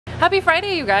Happy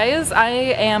Friday, you guys. I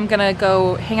am gonna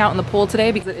go hang out in the pool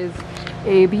today because it is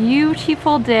a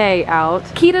beautiful day out.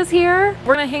 Kita's here.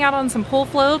 We're gonna hang out on some pool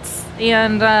floats,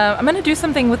 and I'm gonna do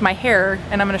something with my hair,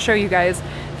 and I'm gonna show you guys.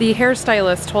 The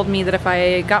hairstylist told me that if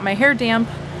I got my hair damp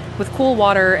with cool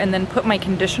water and then put my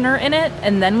conditioner in it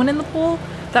and then went in the pool,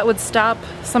 that would stop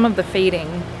some of the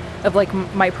fading of like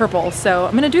my purple. So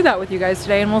I'm gonna do that with you guys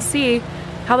today, and we'll see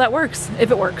how that works, if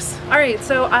it works. All right,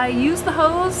 so I used the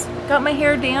hose, got my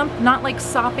hair damp, not like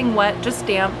sopping wet, just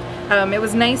damp. It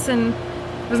was nice and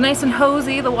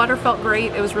hosey. The water felt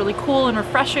great. It was really cool and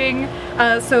refreshing.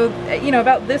 So, you know,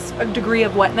 about this degree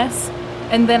of wetness.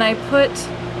 And then I put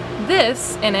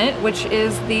this in it, which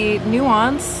is the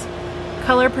Nuance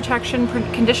Color Protection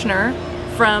Conditioner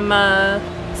from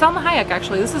Salma Hayek,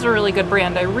 actually. This is a really good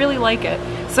brand. I really like it.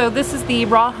 So this is the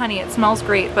raw honey. It smells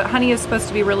great, but honey is supposed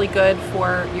to be really good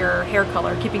for your hair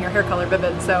color, keeping your hair color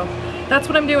vivid. So that's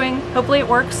what I'm doing. Hopefully it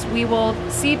works. We will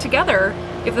see together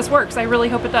if this works. I really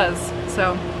hope it does.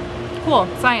 So cool,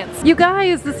 science. You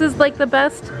guys, this is like the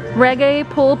best reggae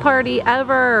pool party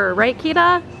ever, right,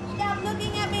 Kita? Stop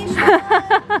looking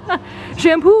at me.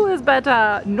 Shampoo is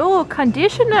better. No,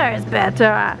 conditioner is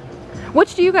better.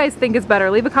 Which do you guys think is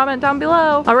better? Leave a comment down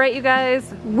below. All right, you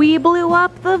guys, we blew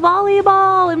up the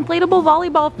volleyball, inflatable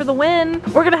volleyball for the win.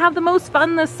 We're gonna have the most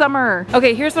fun this summer.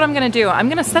 Okay, here's what I'm gonna do. I'm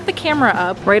gonna set the camera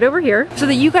up right over here so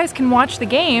that you guys can watch the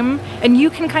game and you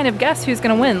can kind of guess who's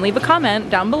gonna win. Leave a comment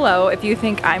down below if you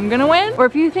think I'm gonna win or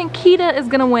if you think Kita is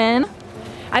gonna win.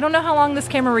 I don't know how long this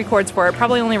camera records for. It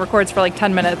probably only records for like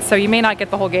 10 minutes, so you may not get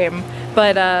the whole game.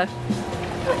 But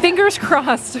fingers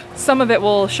crossed, some of it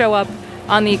will show up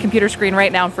on the computer screen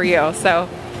right now for you, so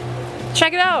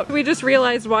check it out. We just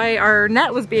realized why our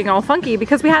net was being all funky,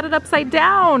 because we had it upside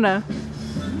down.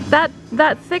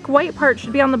 That thick white part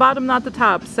should be on the bottom, not the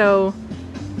top, so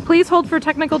please hold for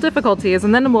technical difficulties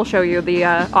and then we'll show you the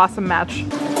awesome match.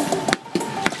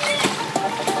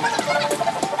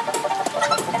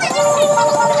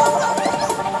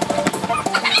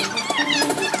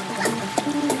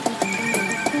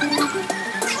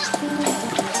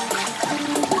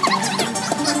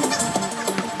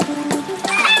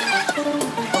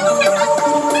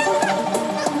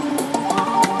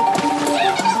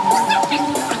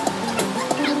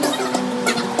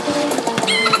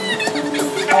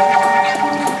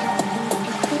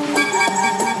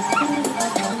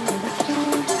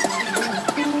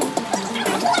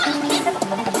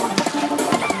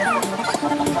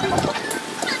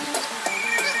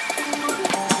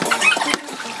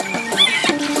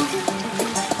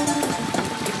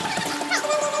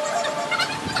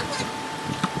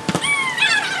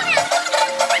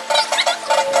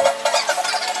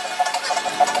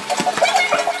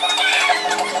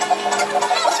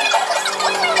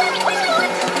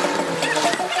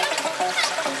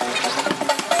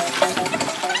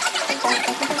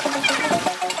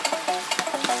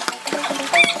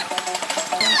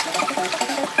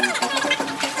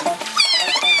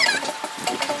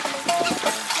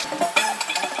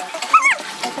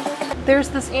 There's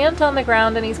this ant on the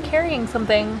ground and he's carrying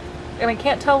something and I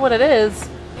can't tell what it is.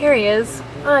 Here he is.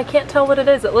 Oh, I can't tell what it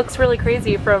is. It looks really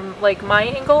crazy from like my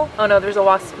angle. Oh no, there's a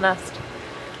wasp nest.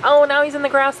 Oh, now he's in the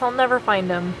grass. I'll never find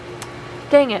him.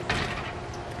 Dang it.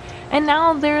 And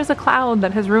now there's a cloud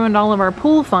that has ruined all of our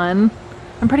pool fun.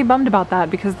 I'm pretty bummed about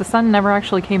that because the sun never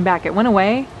actually came back. It went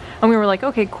away and we were like,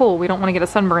 okay, cool. We don't want to get a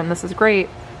sunburn. This is great.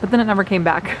 But then it never came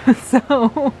back.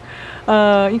 So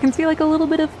you can see like a little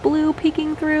bit of blue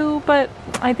peeking through, but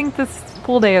I think this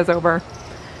pool day is over.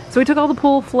 So we took all the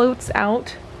pool floats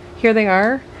out. Here they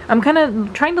are. I'm kind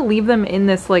of trying to leave them in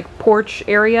this like porch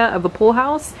area of the pool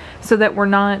house so that we're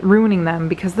not ruining them,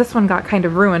 because this one got kind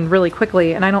of ruined really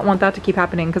quickly and I don't want that to keep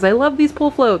happening because I love these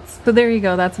pool floats. So there you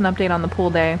go. That's an update on the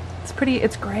pool day.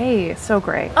 It's gray, so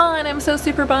gray. Oh, and I'm so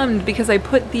super bummed because I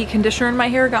put the conditioner in my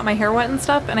hair, got my hair wet and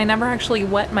stuff, and I never actually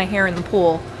wet my hair in the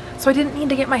pool. So I didn't need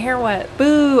to get my hair wet.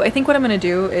 Boo! I think what I'm gonna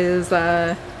do is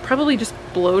probably just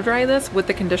blow dry this with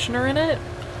the conditioner in it.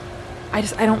 I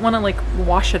don't want to like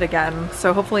wash it again,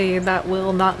 so hopefully that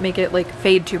will not make it like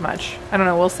fade too much. I don't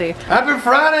know, we'll see. Happy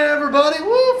Friday, everybody!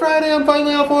 Woo! Friday, I'm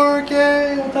finally off work,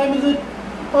 yay! What time is it?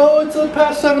 Oh, it's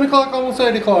past 7 o'clock, almost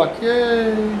 8 o'clock,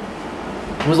 yay!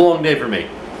 It was a long day for me.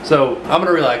 So, I'm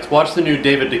gonna relax, watch the new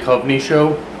David Duchovny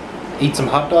show, eat some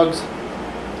hot dogs,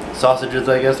 sausages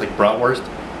I guess, like bratwurst.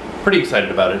 Pretty excited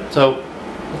about it. So,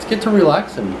 let's get to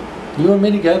relaxing. You and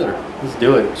me together. Let's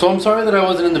do it. So I'm sorry that I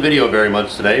wasn't in the video very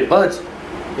much today, but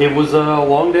it was a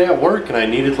long day at work and I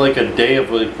needed like a day of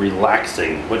like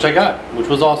relaxing, which I got, which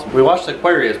was awesome. We watched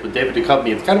Aquarius with David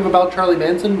Duchovny. It's kind of about Charlie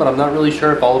Manson, but I'm not really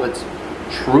sure if all of it's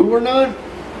true or not.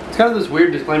 It's kind of this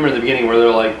weird disclaimer at the beginning where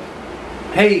they're like,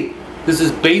 hey, this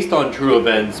is based on true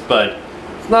events, but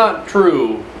it's not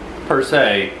true per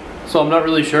se. So I'm not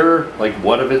really sure like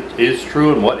what of it is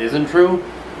true and what isn't true.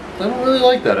 I don't really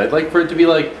like that. I'd like for it to be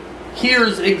like,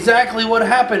 here's exactly what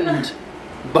happened,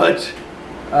 but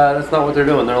that's not what they're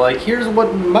doing. They're like, here's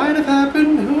what might have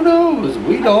happened. Who knows?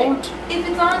 We don't. If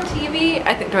it's on TV,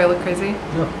 I think. Do I look crazy?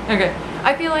 No. Okay.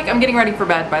 I feel like I'm getting ready for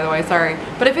bed, by the way. Sorry,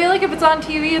 but I feel like if it's on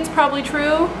TV, it's probably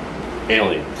true.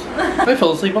 Aliens. I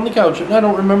fell asleep on the couch and I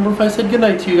don't remember if I said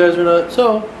goodnight to you guys or not.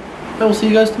 So I will see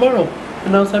you guys tomorrow.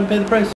 And now it's time to pay the price.